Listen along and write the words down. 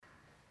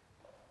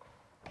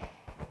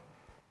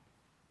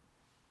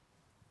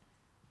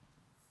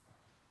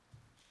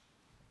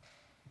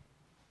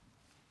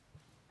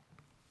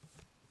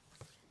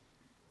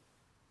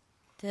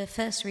The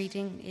first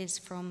reading is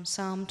from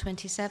Psalm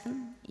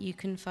 27. You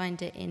can find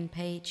it in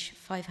page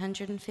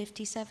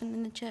 557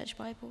 in the Church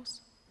Bibles.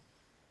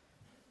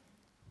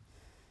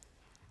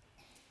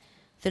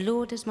 The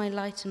Lord is my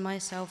light and my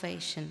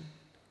salvation.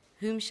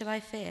 Whom shall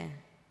I fear?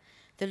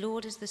 The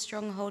Lord is the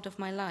stronghold of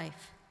my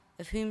life.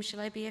 Of whom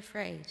shall I be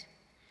afraid?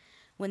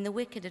 When the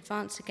wicked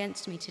advance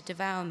against me to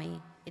devour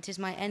me, it is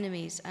my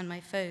enemies and my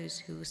foes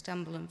who will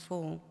stumble and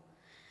fall.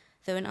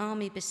 Though an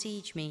army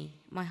besiege me,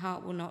 my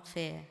heart will not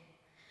fear.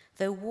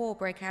 Though war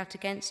break out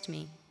against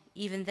me,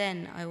 even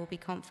then I will be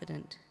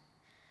confident.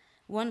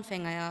 One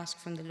thing I ask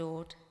from the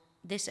Lord,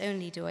 this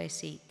only do I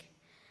seek,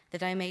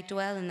 that I may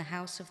dwell in the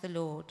house of the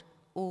Lord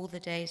all the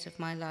days of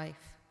my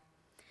life,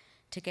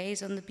 to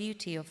gaze on the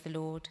beauty of the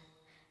Lord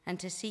and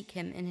to seek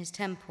him in his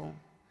temple.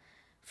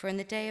 For in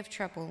the day of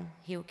trouble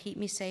he will keep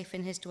me safe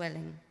in his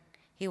dwelling.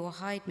 He will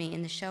hide me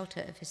in the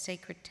shelter of his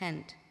sacred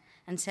tent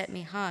and set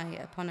me high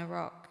upon a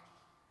rock.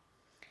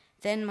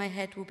 Then my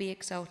head will be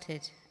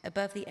exalted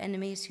above the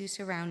enemies who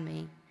surround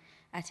me.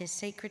 At his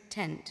sacred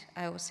tent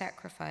I will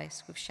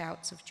sacrifice with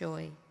shouts of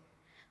joy.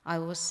 I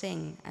will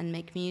sing and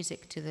make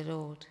music to the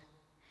Lord.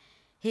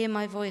 Hear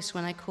my voice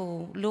when I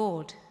call,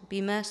 Lord,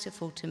 be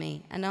merciful to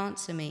me and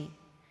answer me.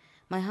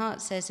 My heart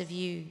says of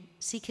you,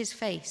 seek his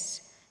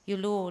face.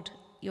 Your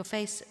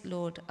face,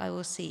 Lord, I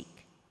will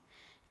seek.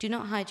 Do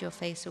not hide your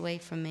face away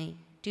from me.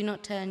 Do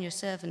not turn your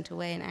servant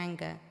away in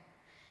anger.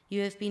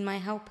 You have been my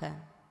helper.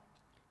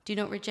 Do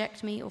not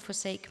reject me or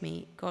forsake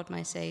me, God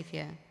my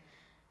Saviour.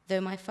 Though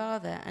my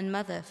father and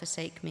mother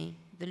forsake me,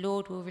 the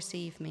Lord will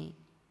receive me.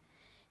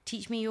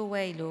 Teach me your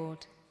way,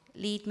 Lord.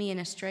 Lead me in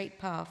a straight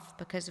path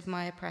because of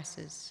my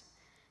oppressors.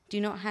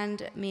 Do not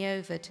hand me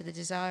over to the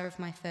desire of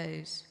my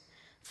foes,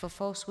 for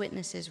false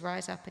witnesses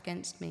rise up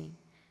against me,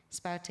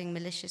 spouting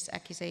malicious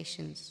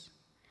accusations.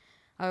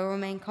 I will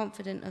remain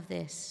confident of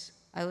this.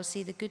 I will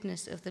see the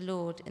goodness of the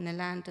Lord in the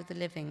land of the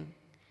living.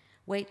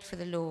 Wait for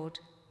the Lord.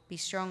 Be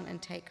strong and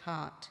take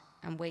heart,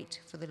 and wait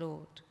for the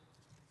Lord.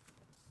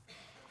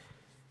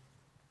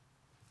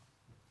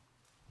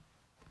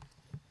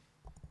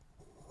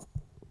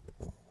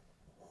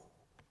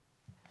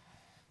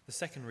 The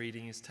second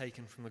reading is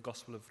taken from the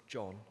Gospel of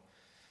John,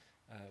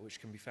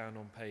 which can be found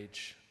on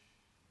page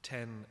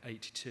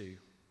 1082,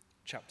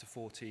 chapter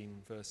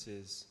 14,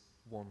 verses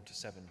 1 to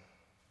 7.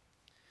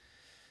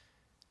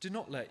 Do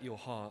not let your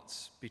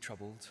hearts be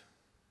troubled.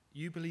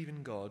 You believe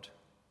in God,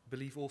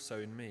 believe also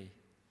in me.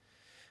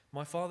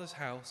 My Father's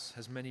house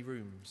has many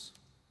rooms.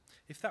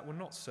 If that were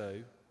not so,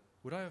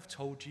 would I have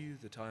told you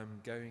that I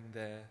am going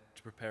there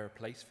to prepare a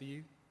place for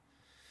you?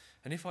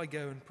 And if I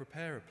go and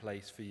prepare a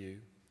place for you,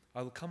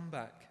 I will come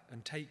back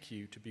and take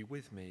you to be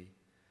with me,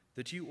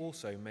 that you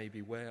also may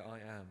be where I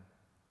am.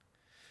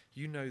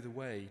 You know the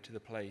way to the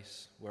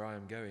place where I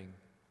am going.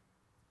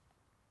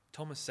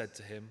 Thomas said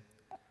to him,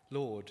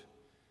 Lord,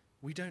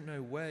 we don't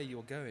know where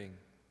you're going,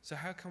 so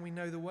how can we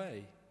know the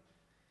way?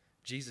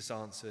 Jesus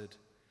answered,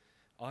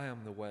 I am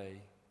the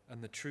way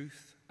and the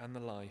truth and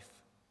the life.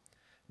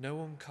 No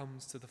one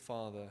comes to the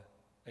Father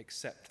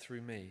except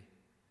through me.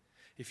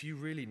 If you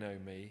really know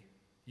me,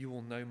 you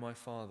will know my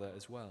Father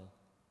as well.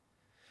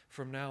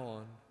 From now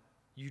on,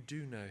 you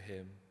do know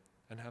him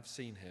and have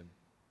seen him.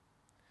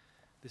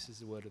 This is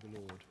the word of the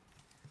Lord.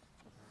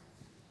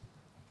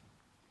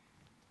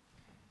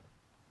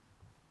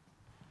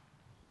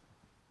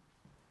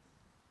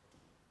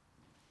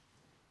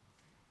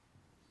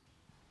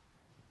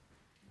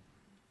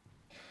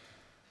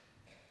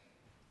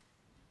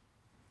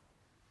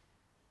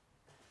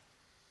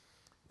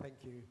 Thank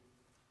you.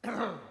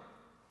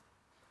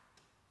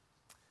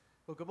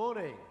 Well, good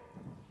morning.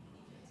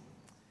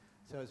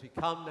 So as we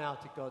come now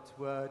to God's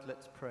word,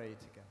 let's pray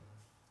together.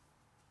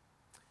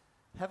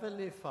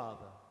 Heavenly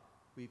Father,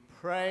 we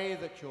pray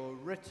that your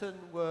written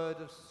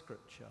word of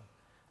Scripture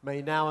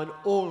may now and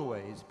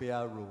always be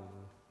our rule,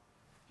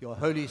 your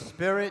Holy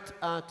Spirit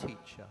our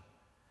teacher,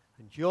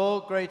 and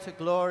your greater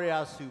glory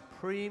our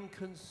supreme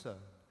concern,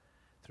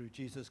 through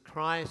Jesus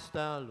Christ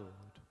our Lord.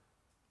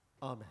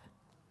 Amen.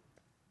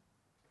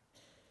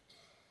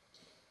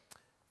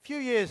 A few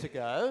years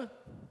ago,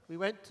 we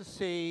went to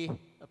see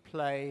a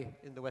play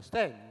in the West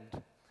End.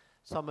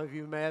 Some of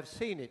you may have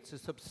seen it.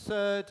 It's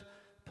Absurd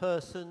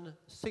Person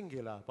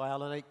Singular by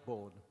Alan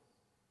Ayckbourn.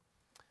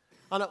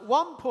 And at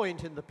one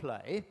point in the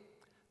play,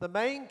 the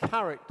main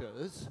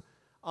characters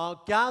are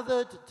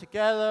gathered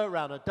together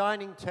around a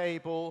dining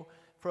table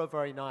for a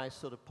very nice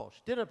sort of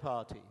posh dinner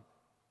party.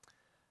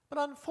 But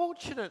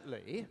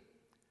unfortunately,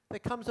 there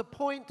comes a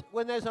point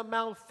when there's a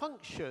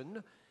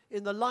malfunction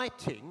in the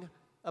lighting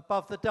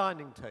above the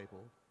dining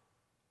table.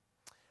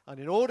 And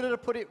in order to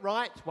put it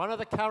right, one of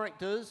the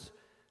characters,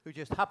 who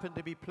just happened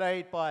to be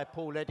played by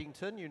Paul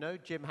Eddington, you know,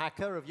 Jim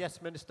Hacker of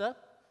Yesminster,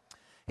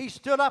 he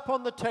stood up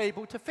on the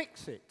table to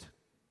fix it.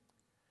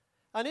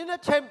 And in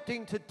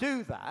attempting to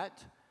do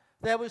that,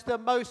 there was the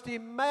most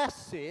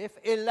massive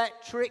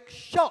electric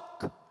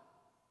shock.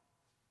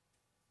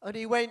 And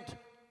he went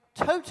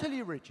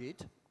totally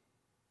rigid,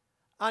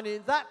 and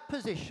in that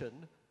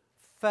position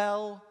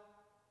fell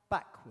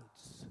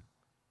backwards.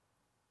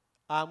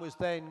 and was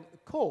then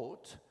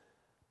caught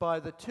by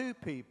the two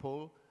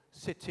people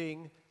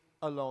sitting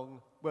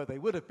along where they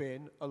would have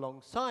been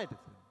alongside of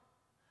him.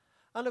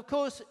 And of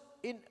course,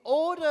 in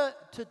order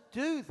to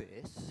do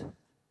this,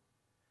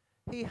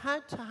 he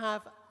had to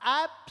have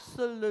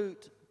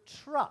absolute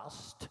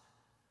trust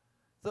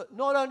that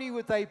not only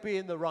would they be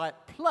in the right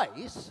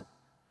place,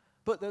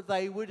 but that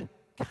they would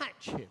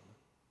catch him.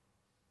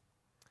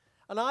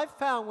 And I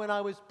found when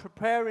I was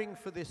preparing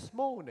for this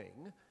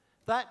morning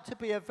that to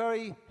be a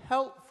very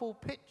helpful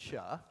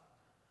picture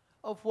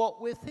of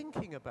what we're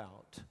thinking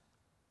about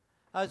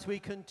as we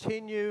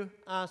continue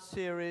our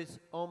series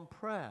on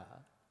prayer.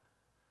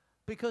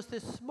 Because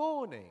this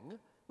morning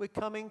we're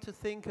coming to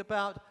think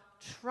about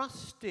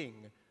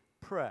trusting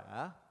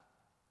prayer,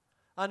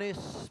 and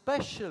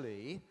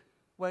especially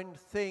when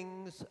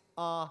things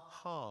are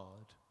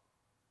hard.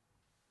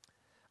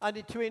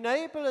 And to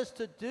enable us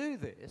to do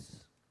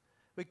this,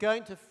 we're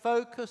going to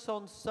focus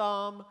on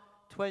Psalm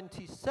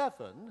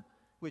 27,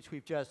 which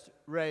we've just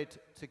read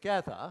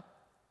together,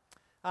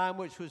 and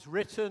which was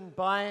written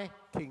by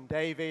King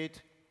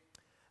David,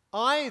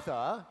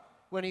 either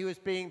when he was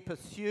being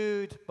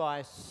pursued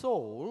by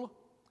Saul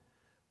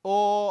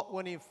or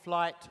when in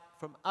flight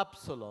from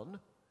Absalom.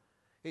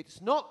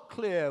 It's not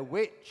clear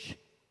which,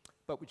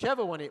 but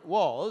whichever one it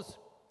was,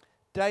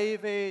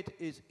 David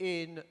is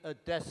in a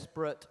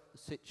desperate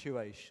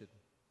situation.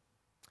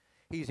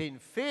 He's in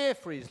fear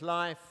for his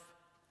life,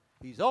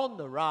 he's on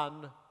the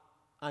run,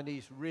 and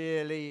he's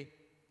really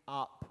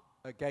up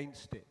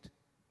against it.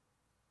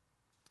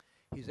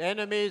 His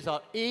enemies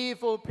are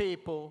evil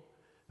people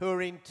who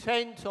are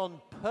intent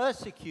on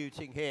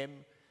persecuting him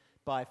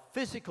by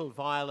physical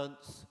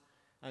violence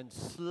and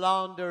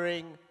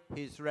slandering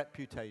his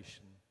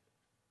reputation.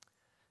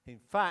 In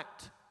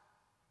fact,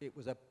 it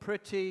was a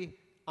pretty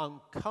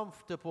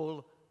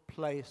uncomfortable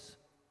place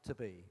to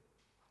be.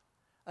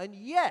 And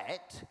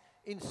yet,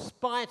 in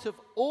spite of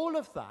all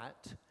of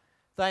that,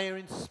 they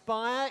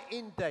inspire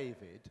in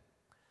David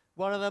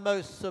one of the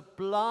most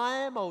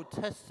sublime Old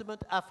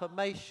Testament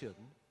affirmation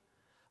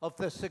of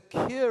the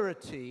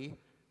security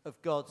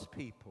of God's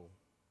people.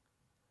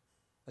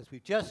 As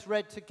we've just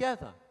read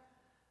together,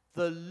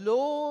 the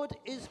Lord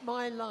is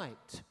my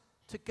light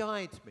to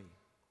guide me,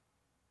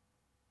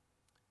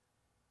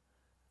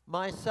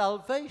 my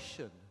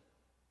salvation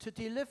to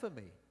deliver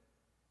me,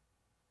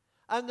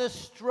 and the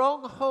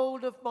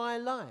stronghold of my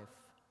life,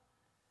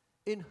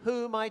 in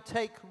whom I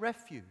take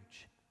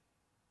refuge.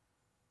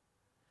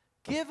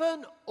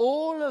 Given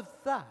all of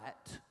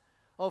that,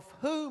 of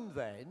whom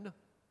then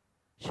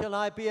shall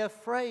I be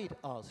afraid?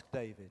 Asked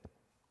David.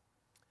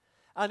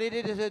 And it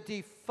is a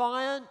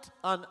defiant,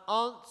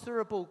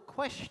 unanswerable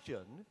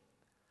question,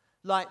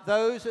 like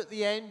those at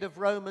the end of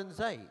Romans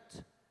 8,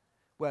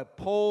 where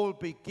Paul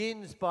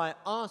begins by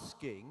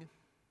asking,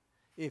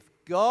 if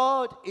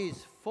God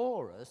is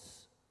for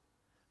us,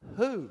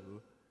 who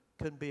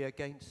can be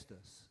against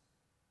us?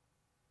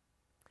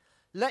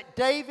 Let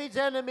David's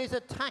enemies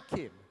attack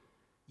him,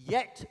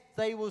 yet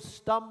they will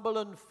stumble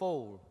and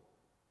fall.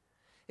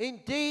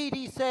 Indeed,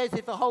 he says,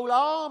 if a whole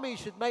army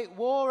should make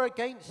war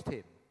against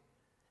him,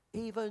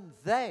 even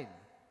then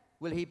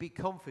will he be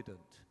confident.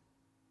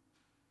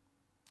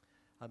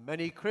 And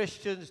many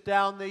Christians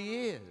down the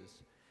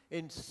years,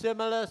 in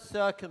similar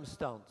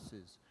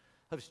circumstances,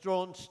 have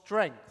drawn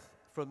strength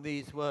from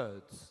these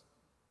words.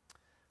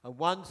 And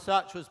one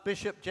such was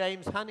Bishop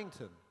James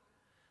Hannington,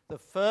 the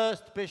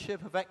first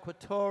bishop of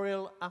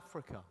Equatorial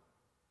Africa.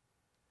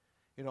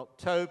 In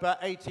October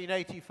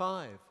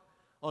 1885,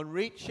 on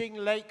reaching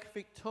Lake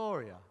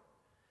Victoria,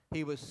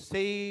 he was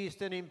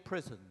seized and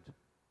imprisoned.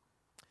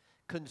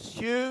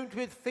 Consumed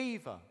with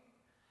fever,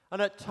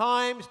 and at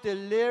times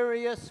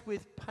delirious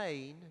with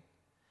pain,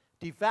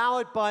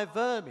 devoured by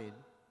vermin,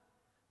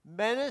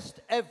 menaced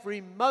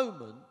every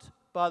moment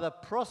by the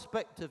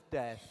prospect of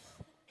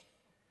death,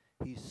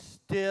 he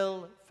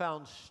still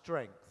found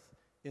strength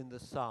in the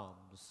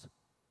Psalms.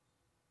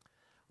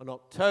 On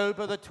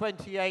October the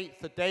 28th,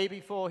 the day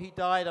before he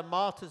died a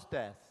martyr's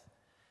death,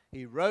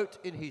 he wrote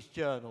in his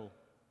journal,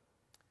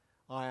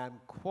 I am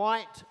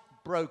quite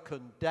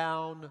broken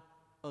down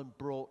and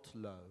brought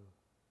low.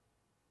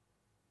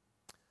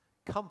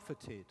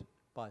 Comforted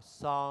by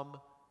Psalm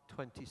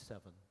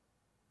 27.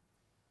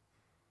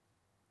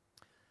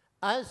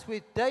 As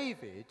with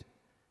David,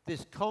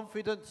 this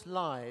confidence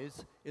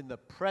lies in the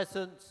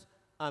presence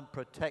and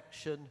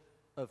protection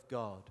of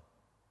God.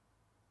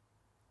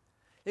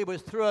 It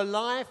was through a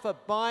life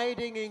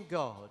abiding in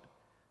God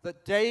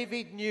that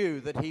David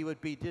knew that he would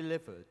be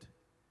delivered.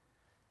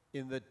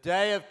 In the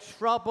day of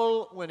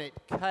trouble, when it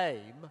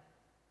came,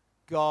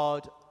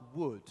 God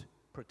would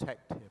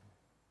protect him.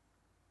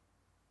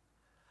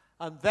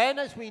 And then,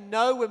 as we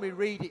know when we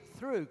read it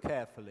through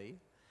carefully,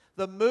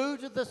 the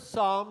mood of the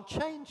psalm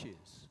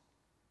changes,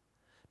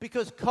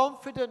 because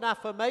confident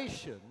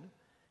affirmation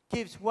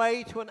gives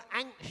way to an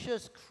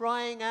anxious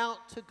crying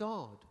out to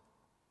God.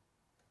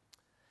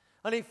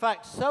 And in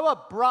fact, so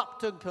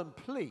abrupt and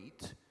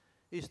complete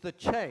is the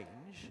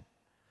change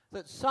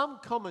that some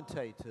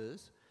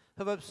commentators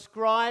have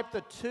ascribed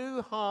the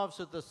two halves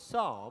of the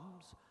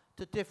Psalms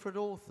to different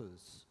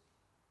authors.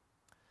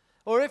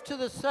 Or if to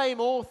the same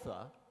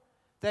author,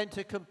 then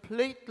to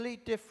completely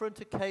different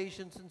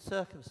occasions and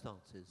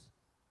circumstances.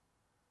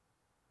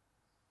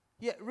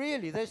 Yet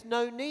really, there's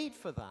no need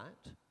for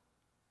that.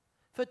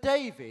 For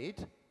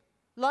David,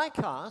 like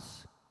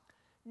us,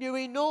 knew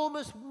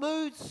enormous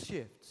mood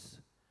shifts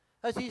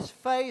as his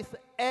faith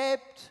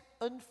ebbed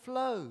and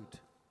flowed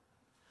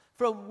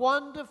from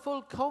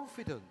wonderful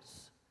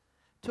confidence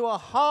to a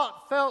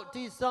heartfelt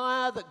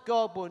desire that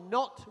God will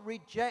not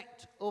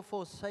reject or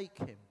forsake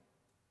him.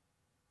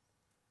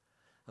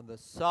 And the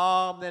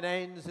psalm then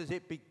ends as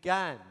it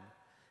began,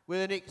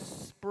 with an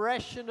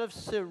expression of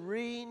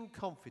serene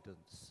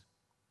confidence.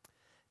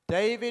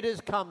 David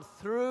has come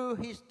through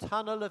his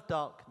tunnel of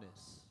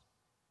darkness.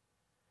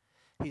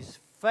 His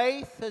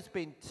faith has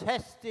been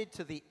tested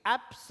to the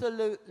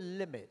absolute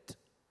limit,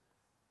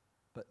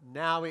 but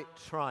now it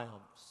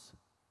triumphs.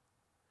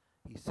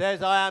 He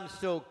says, I am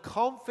still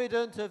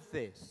confident of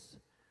this.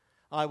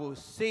 I will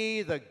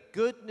see the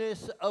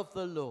goodness of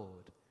the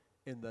Lord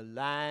in the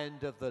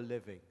land of the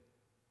living.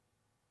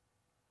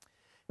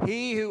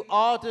 He who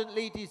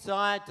ardently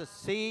desired to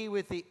see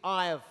with the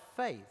eye of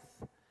faith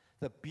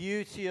the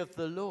beauty of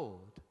the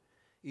Lord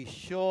is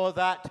sure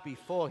that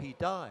before he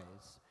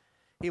dies,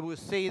 he will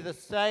see the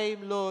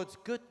same Lord's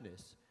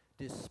goodness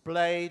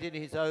displayed in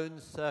his own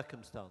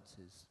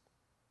circumstances.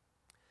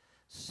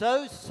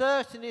 So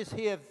certain is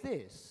he of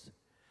this,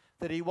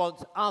 that he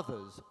wants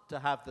others to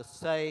have the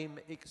same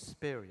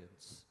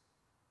experience.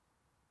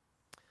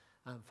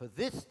 And for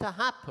this to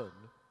happen,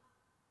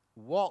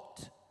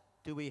 what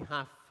do we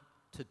have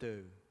to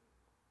do?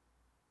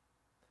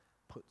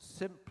 Put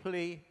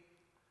simply,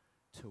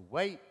 to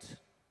wait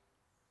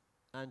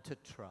and to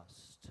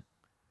trust,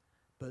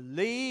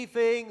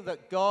 believing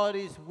that God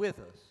is with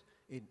us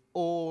in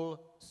all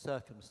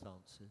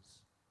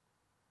circumstances.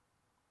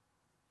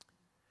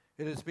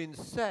 It has been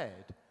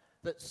said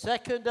that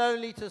second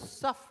only to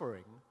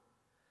suffering,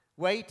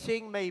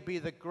 waiting may be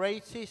the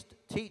greatest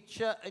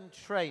teacher and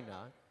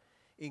trainer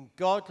in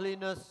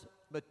godliness,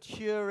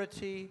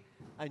 maturity,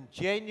 and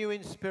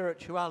genuine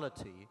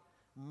spirituality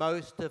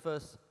most of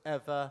us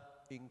ever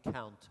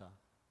encounter.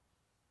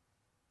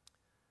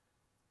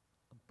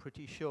 I'm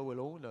pretty sure we'll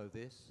all know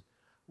this.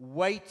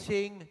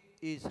 Waiting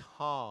is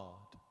hard.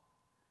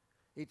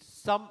 It's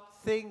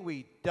something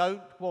we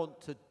don't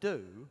want to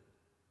do,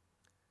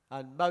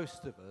 and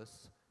most of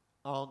us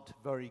aren't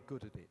very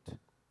good at it.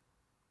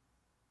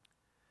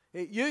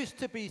 It used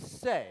to be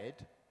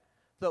said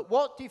that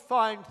what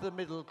defined the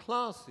middle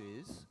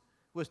classes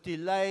was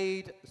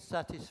delayed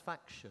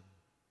satisfaction.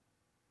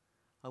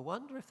 I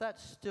wonder if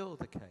that's still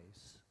the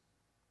case.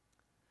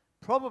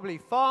 Probably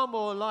far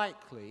more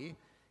likely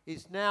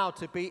is now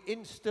to be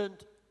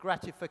instant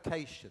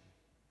gratification.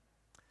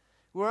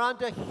 We're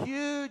under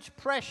huge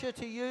pressure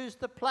to use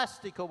the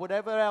plastic or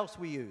whatever else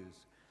we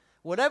use.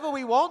 Whatever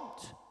we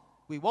want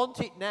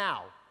it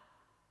now.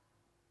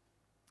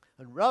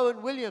 And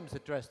Rowan Williams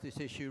addressed this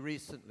issue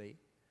recently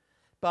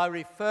by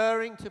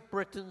referring to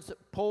Britain's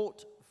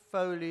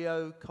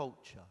portfolio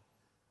culture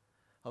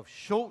of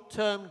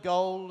short-term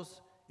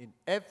goals in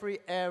every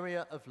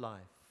area of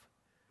life.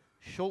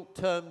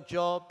 Short-term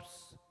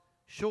jobs,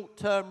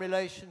 short-term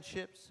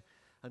relationships,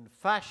 and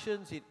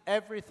fashions in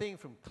everything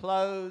from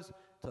clothes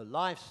to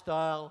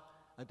lifestyle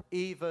and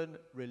even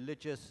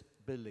religious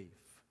belief.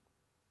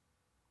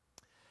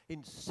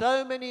 In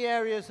so many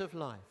areas of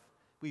life,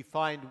 we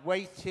find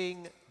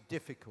waiting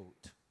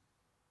difficult.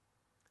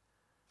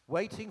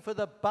 Waiting for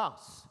the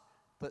bus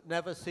that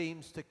never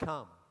seems to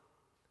come.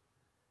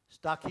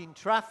 Stuck in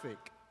traffic,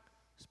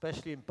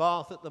 especially in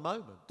Bath at the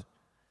moment.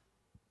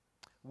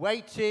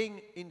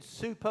 Waiting in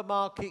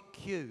supermarket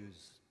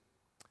queues.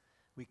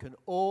 We can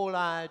all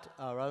add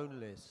our own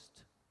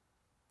list.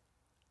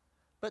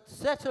 But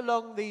set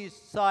along these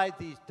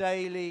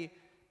daily,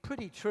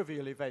 pretty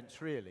trivial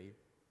events really,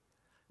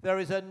 there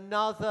is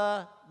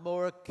another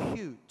more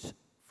acute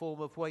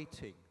form of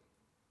waiting.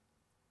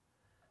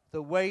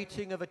 The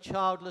waiting of a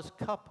childless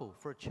couple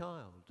for a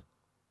child.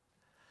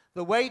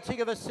 The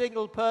waiting of a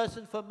single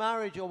person for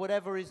marriage or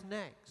whatever is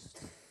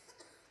next.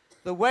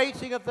 The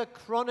waiting of the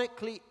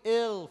chronically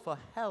ill for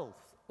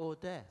health or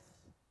death.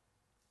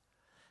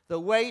 The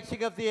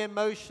waiting of the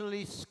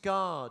emotionally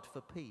scarred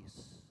for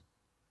peace.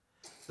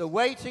 The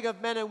waiting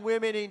of men and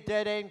women in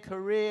dead-end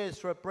careers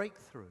for a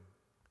breakthrough.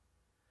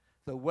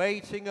 The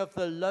waiting of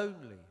the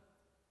lonely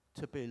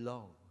to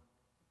belong.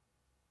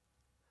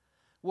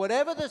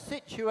 Whatever the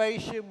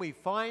situation we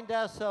find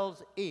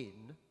ourselves in,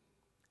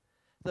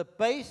 the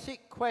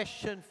basic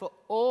question for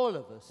all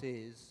of us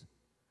is,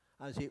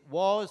 as it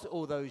was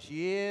all those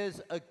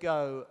years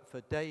ago for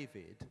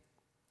David,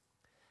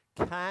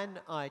 can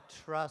I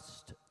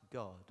trust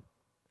God?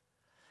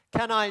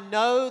 Can I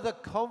know the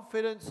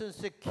confidence and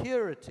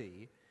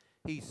security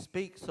he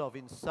speaks of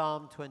in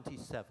Psalm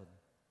 27?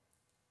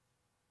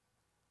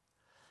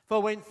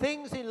 For when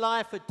things in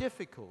life are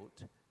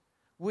difficult,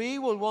 we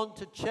will want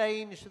to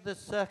change the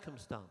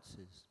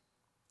circumstances.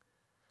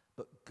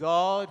 But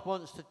God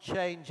wants to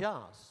change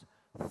us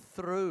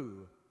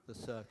through the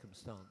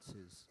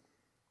circumstances.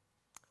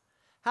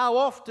 How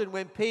often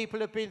when people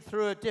have been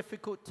through a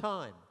difficult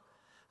time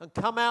and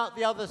come out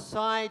the other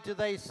side do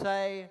they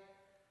say,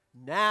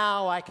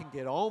 now I can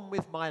get on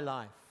with my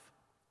life?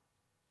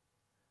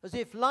 As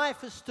if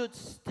life has stood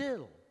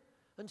still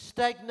and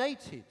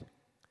stagnated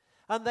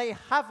and they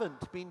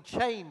haven't been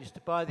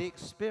changed by the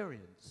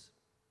experience.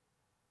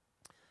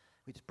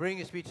 Which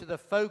brings me to the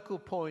focal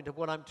point of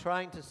what I'm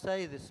trying to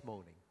say this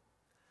morning.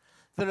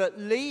 That at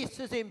least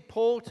as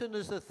important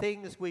as the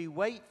things we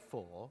wait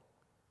for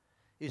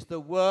is the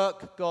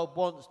work God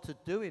wants to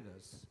do in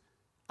us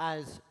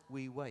as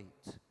we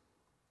wait.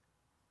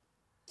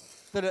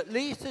 That at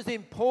least as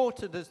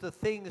important as the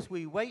things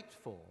we wait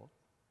for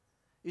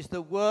is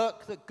the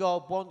work that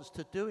God wants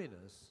to do in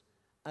us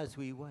as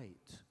we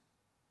wait.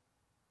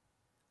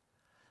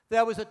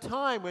 There was a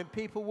time when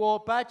people wore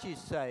badges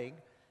saying,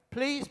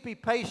 please be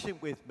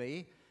patient with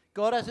me,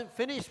 God hasn't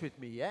finished with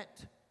me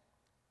yet.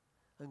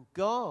 And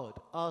God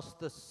asks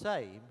the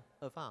same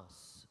of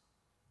us.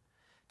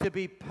 To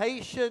be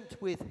patient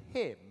with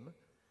him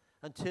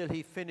until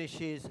he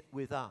finishes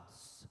with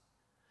us.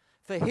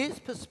 For his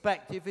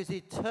perspective is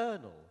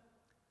eternal,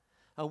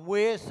 and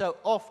we're so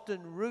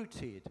often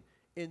rooted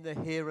in the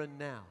here and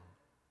now.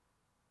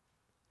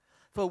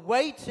 For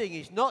waiting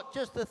is not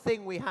just the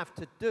thing we have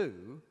to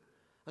do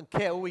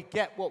until we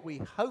get what we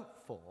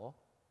hope for.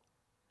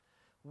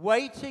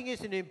 Waiting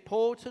is an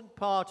important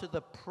part of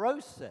the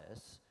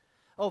process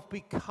of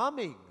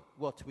becoming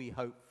what we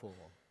hope for.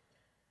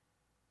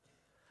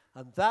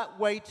 And that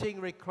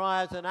waiting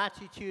requires an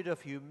attitude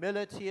of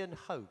humility and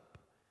hope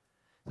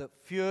that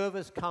few of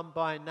us come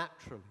by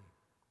naturally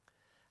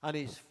and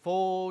is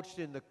forged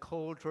in the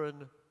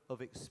cauldron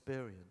of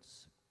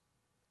experience.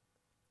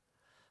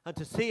 And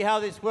to see how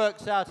this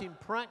works out in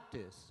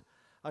practice,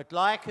 I'd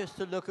like us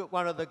to look at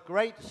one of the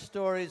great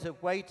stories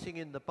of waiting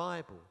in the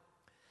Bible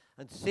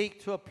and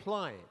seek to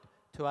apply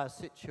it to our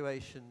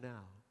situation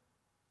now.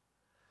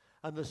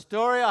 And the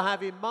story I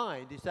have in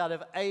mind is that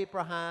of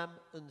Abraham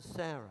and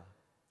Sarah,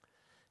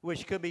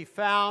 which can be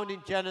found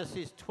in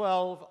Genesis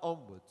 12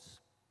 onwards.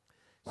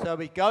 So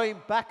we're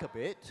going back a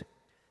bit,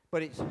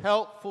 but it's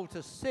helpful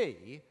to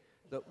see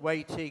that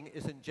waiting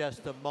isn't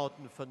just a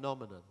modern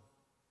phenomenon.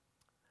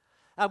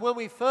 And when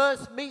we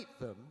first meet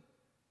them,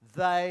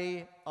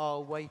 they are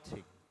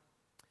waiting.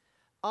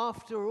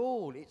 After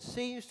all, it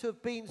seems to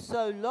have been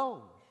so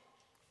long.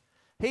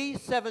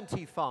 He's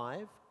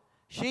 75,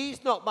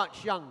 she's not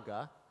much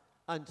younger,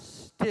 and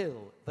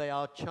still they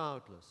are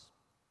childless.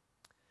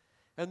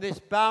 And this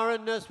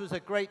barrenness was a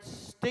great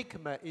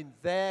stigma in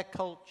their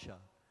culture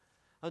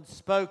and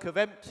spoke of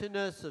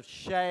emptiness, of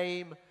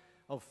shame,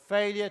 of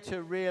failure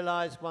to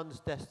realize one's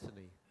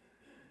destiny.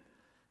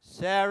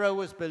 Sarah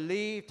was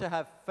believed to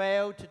have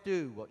failed to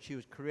do what she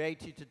was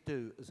created to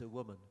do as a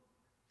woman.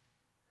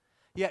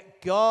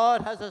 Yet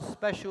God has a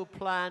special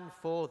plan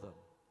for them.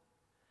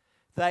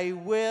 They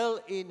will,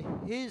 in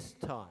his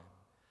time,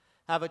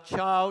 have a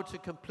child to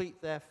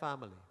complete their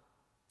family.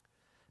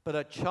 But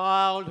a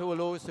child who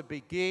will also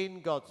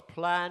begin God's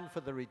plan for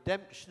the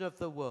redemption of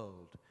the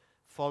world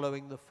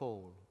following the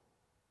fall.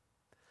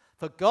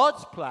 For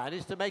God's plan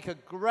is to make a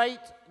great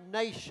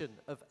nation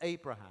of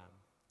Abraham.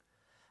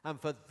 And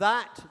for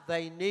that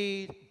they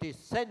need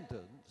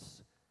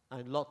descendants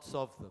and lots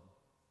of them.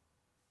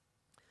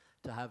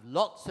 To have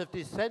lots of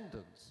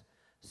descendants,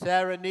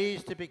 Sarah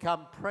needs to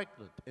become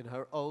pregnant in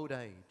her old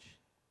age.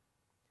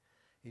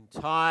 In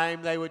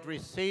time they would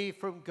receive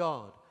from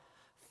God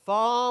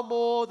far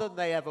more than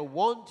they ever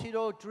wanted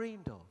or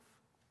dreamed of.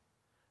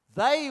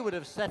 They would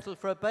have settled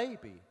for a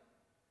baby.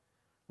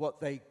 What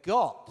they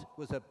got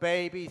was a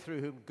baby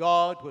through whom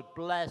God would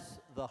bless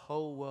the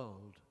whole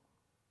world.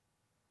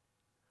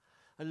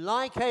 And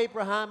like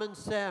Abraham and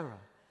Sarah,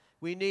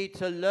 we need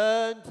to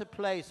learn to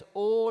place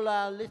all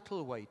our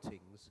little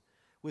waitings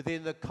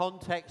within the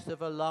context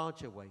of a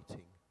larger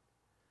waiting.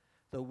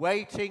 The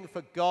waiting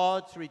for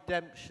God's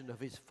redemption of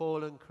his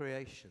fallen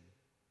creation.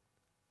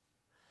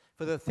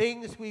 For the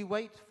things we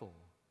wait for,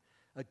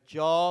 a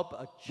job,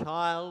 a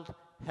child,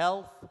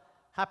 health,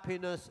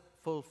 happiness,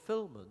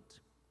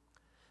 fulfillment,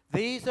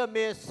 these are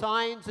mere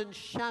signs and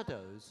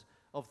shadows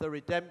of the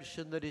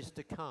redemption that is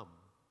to come.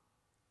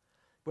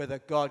 Whether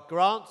God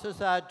grants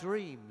us our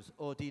dreams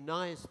or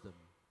denies them,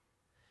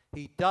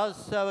 he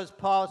does so as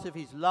part of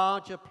his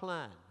larger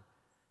plan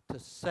to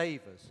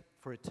save us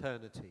for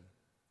eternity.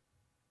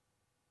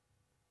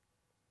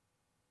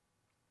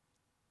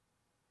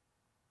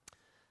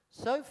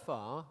 So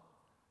far,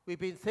 we've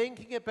been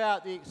thinking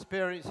about the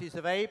experiences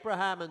of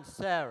Abraham and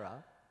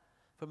Sarah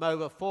from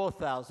over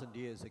 4,000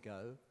 years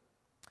ago,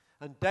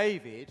 and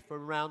David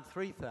from around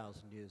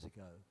 3,000 years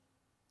ago.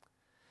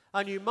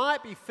 And you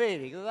might be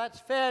feeling that that's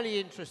fairly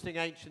interesting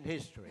ancient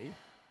history,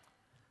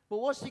 but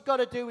what's it got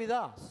to do with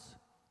us,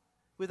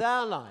 with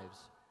our lives,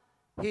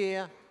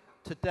 here,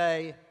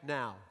 today,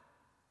 now?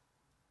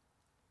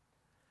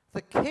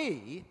 The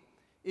key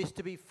is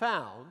to be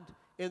found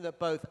in that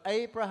both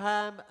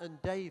Abraham and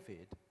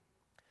David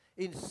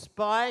in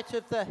spite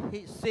of the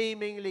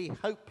seemingly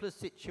hopeless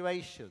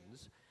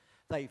situations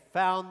they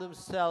found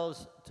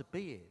themselves to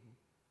be in,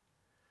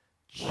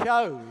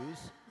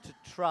 chose to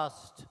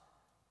trust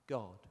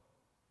God.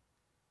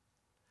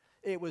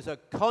 It was a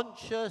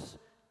conscious,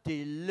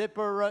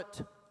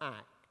 deliberate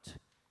act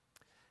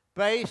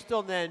based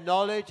on their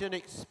knowledge and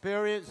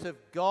experience of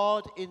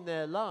God in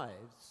their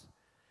lives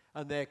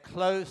and their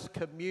close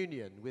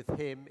communion with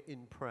Him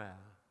in prayer.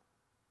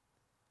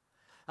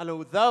 And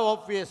although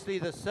obviously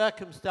the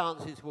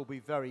circumstances will be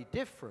very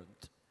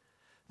different,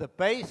 the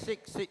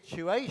basic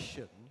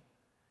situation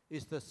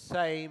is the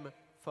same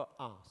for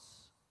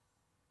us.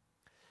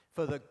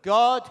 For the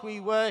God we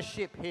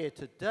worship here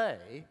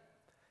today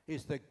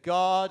is the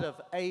God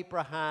of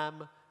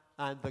Abraham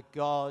and the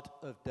God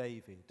of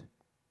David,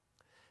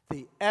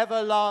 the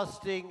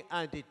everlasting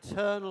and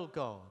eternal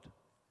God,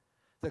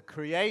 the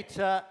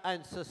creator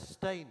and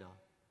sustainer,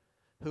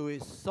 who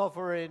is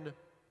sovereign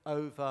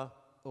over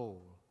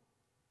all.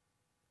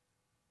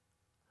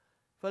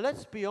 For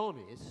let's be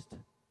honest,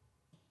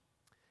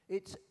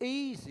 it's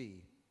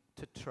easy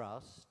to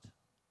trust,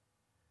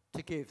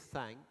 to give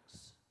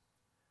thanks,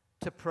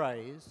 to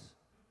praise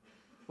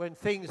when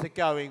things are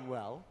going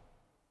well.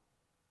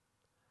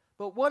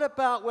 But what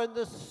about when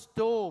the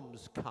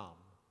storms come?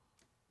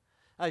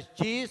 As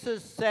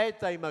Jesus said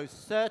they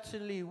most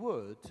certainly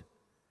would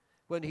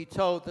when he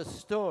told the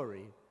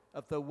story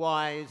of the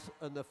wise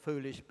and the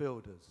foolish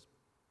builders.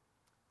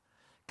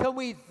 Can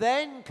we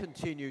then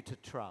continue to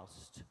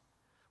trust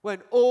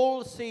when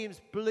all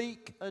seems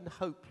bleak and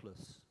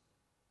hopeless,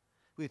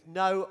 with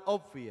no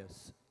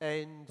obvious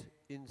end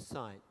in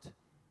sight?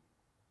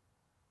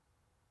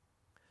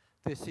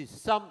 This is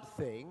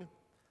something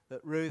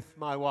that Ruth,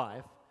 my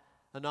wife,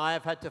 and I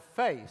have had to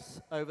face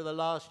over the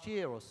last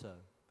year or so,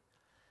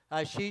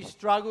 as she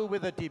struggled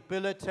with a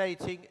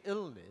debilitating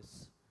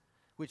illness,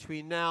 which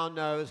we now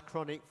know as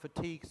chronic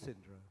fatigue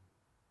syndrome.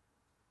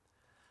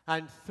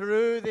 And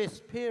through this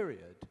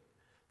period,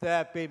 there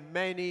have been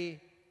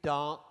many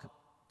dark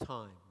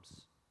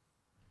times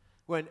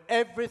when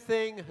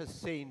everything has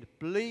seemed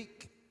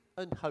bleak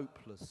and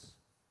hopeless,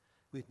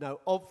 with no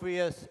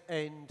obvious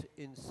end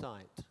in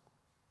sight,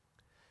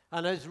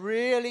 and has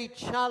really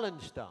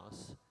challenged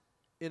us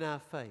in our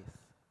faith.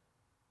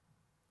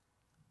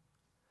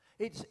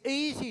 It's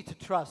easy to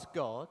trust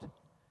God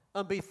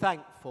and be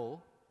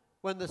thankful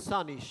when the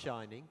sun is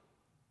shining,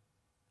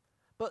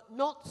 but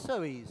not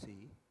so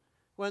easy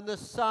when the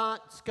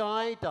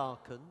sky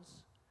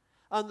darkens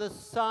and the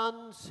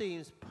sun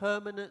seems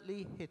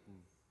permanently hidden.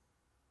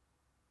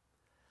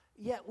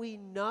 Yet we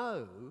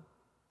know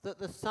that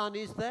the sun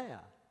is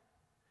there,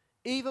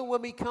 even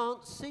when we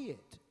can't see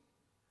it.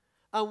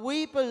 And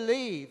we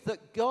believe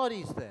that God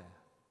is there,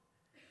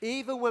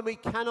 even when we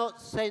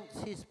cannot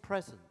sense His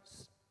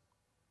presence.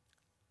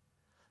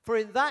 For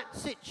in that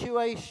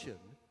situation,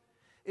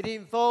 it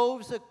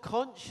involves a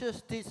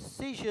conscious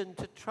decision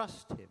to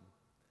trust Him,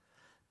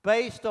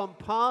 based on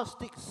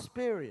past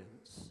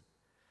experience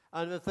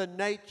and of the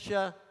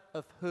nature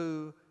of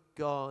who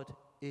God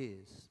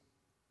is.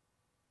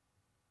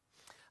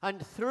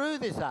 And through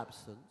this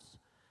absence,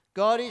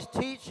 God is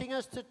teaching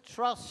us to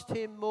trust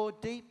Him more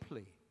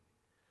deeply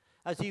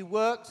as He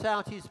works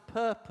out His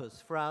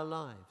purpose for our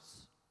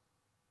lives.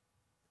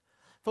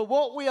 For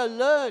what we are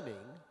learning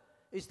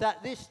is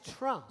that this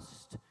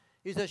trust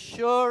is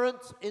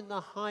assurance in the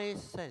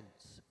highest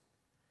sense.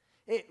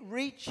 It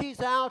reaches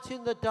out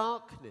in the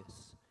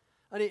darkness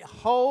and it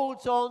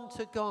holds on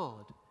to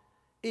God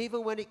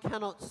even when it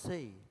cannot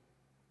see.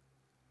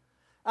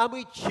 And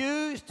we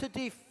choose to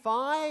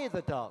defy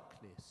the darkness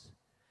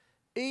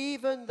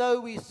even though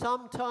we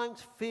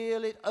sometimes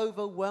feel it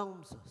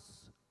overwhelms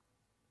us.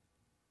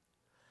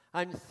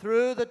 And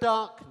through the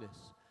darkness,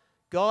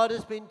 God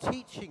has been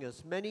teaching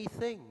us many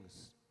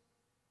things.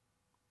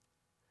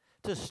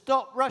 To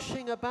stop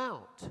rushing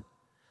about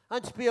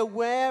and to be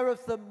aware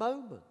of the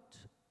moment.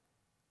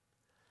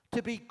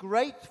 To be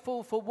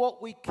grateful for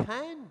what we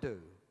can do,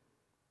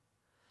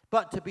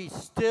 but to be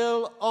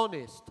still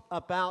honest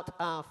about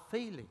our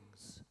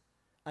feelings,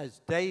 as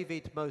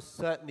David most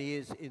certainly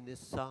is in this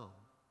psalm.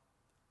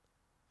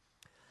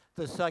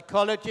 The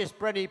psychologist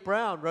Brené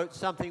Brown wrote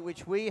something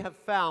which we have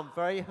found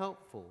very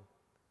helpful.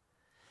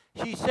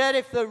 She said,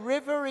 if the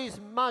river is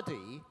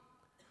muddy,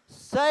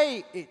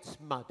 say it's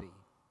muddy.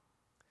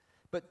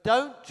 But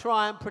don't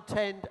try and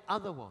pretend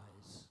otherwise.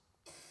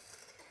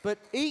 But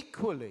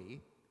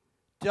equally,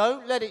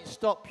 don't let it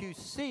stop you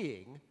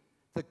seeing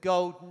the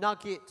gold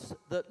nuggets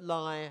that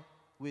lie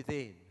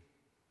within.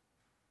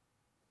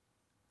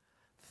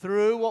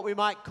 Through what we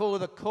might call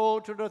the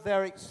cauldron of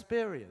their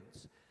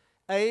experience,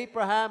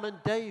 Abraham and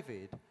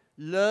David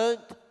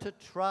learnt to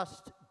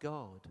trust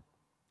God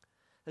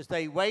as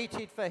they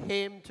waited for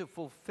Him to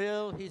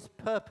fulfill His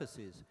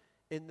purposes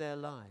in their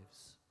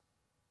lives.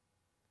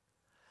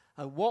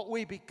 And what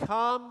we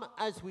become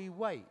as we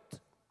wait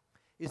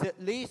is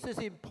at least as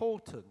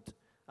important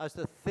as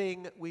the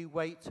thing we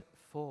wait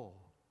for.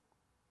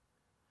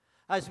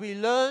 As we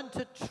learn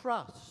to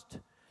trust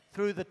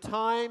through the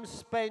time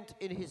spent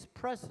in His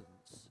presence,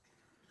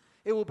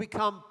 It will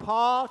become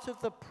part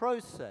of the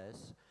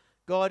process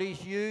God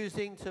is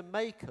using to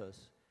make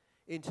us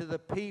into the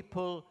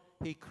people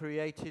he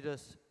created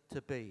us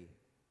to be.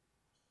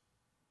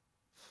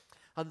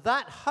 And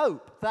that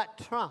hope, that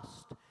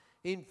trust,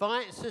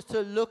 invites us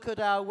to look at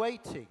our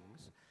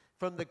waitings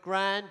from the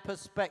grand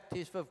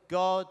perspective of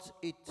God's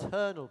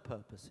eternal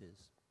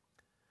purposes.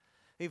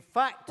 In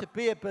fact, to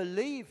be a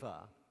believer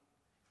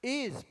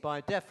is,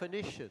 by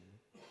definition,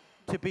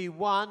 to be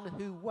one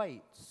who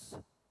waits,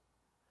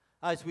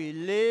 as we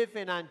live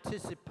in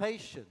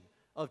anticipation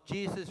of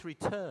Jesus'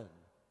 return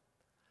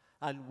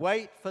and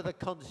wait for the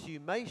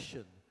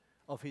consummation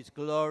of his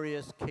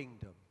glorious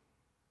kingdom.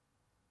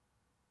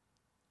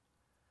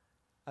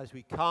 As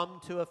we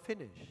come to a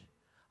finish,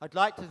 I'd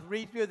like to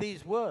read you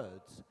these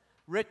words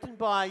written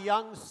by a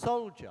young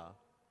soldier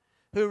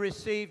who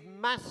received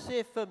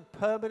massive and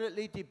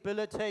permanently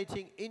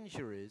debilitating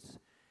injuries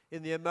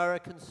in the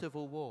American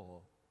Civil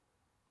War.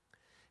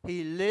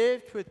 He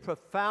lived with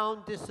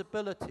profound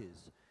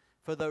disabilities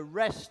for the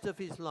rest of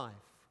his life,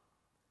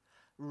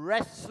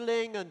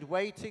 wrestling and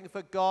waiting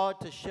for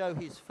God to show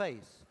his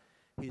face,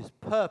 his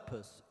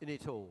purpose in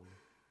it all.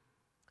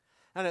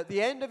 And at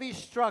the end of his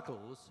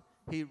struggles,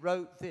 he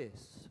wrote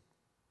this,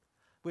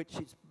 which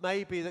it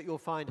may be that you'll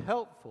find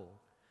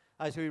helpful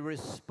as we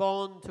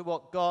respond to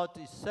what God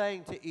is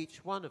saying to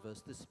each one of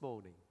us this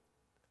morning.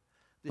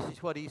 This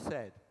is what he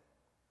said.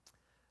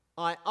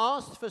 I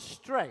asked for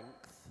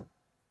strength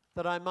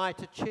that I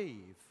might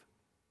achieve.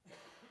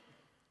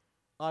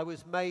 I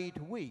was made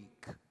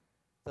weak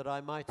that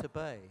I might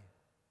obey.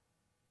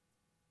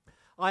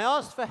 I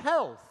asked for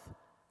health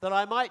that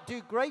I might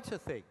do greater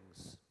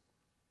things.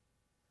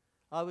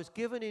 I was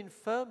given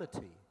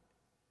infirmity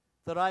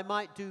that I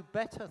might do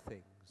better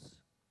things.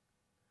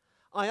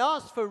 I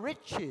asked for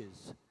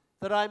riches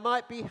that I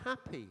might be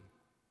happy.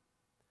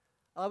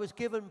 I was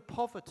given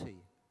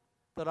poverty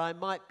that I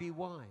might be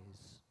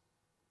wise.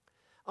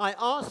 I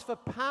asked for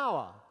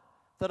power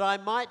that I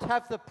might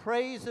have the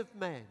praise of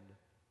men.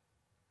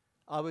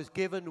 I was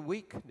given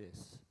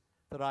weakness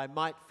that I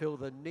might feel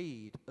the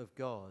need of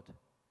God.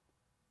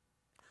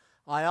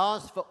 I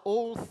asked for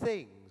all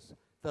things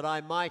that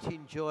I might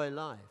enjoy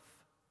life.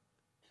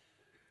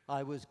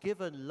 I was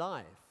given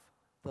life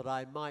that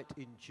I might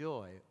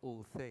enjoy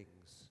all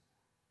things.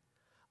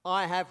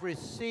 I have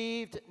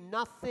received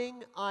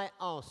nothing I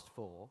asked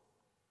for,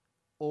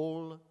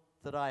 all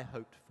that I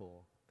hoped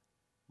for.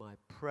 My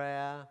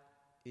prayer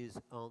is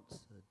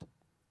answered.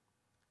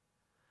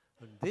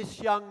 And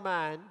this young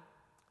man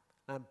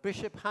and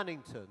Bishop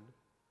Hannington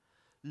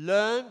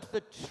learned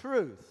the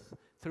truth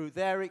through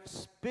their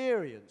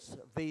experience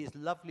of these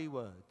lovely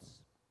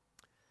words.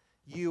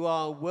 You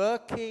are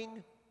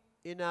working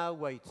in our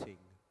waiting,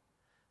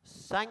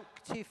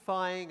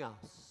 sanctifying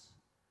us,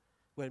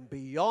 when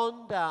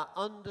beyond our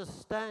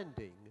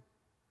understanding,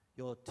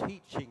 you're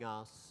teaching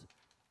us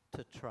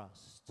to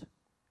trust.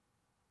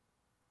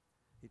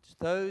 It's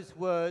those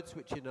words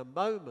which in a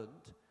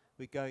moment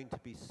we're going to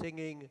be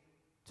singing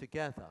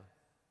together.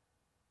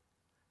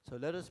 So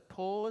let us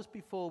pause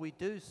before we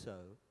do so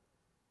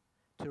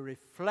to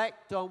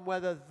reflect on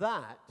whether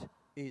that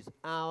is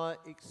our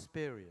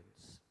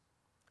experience.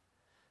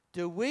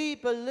 Do we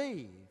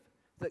believe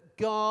that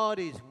God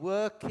is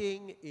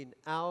working in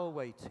our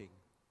waiting?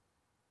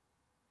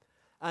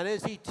 And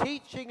is he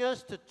teaching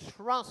us to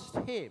trust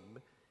him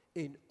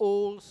in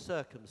all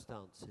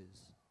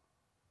circumstances,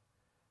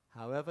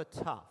 however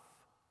tough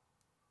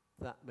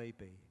that may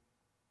be?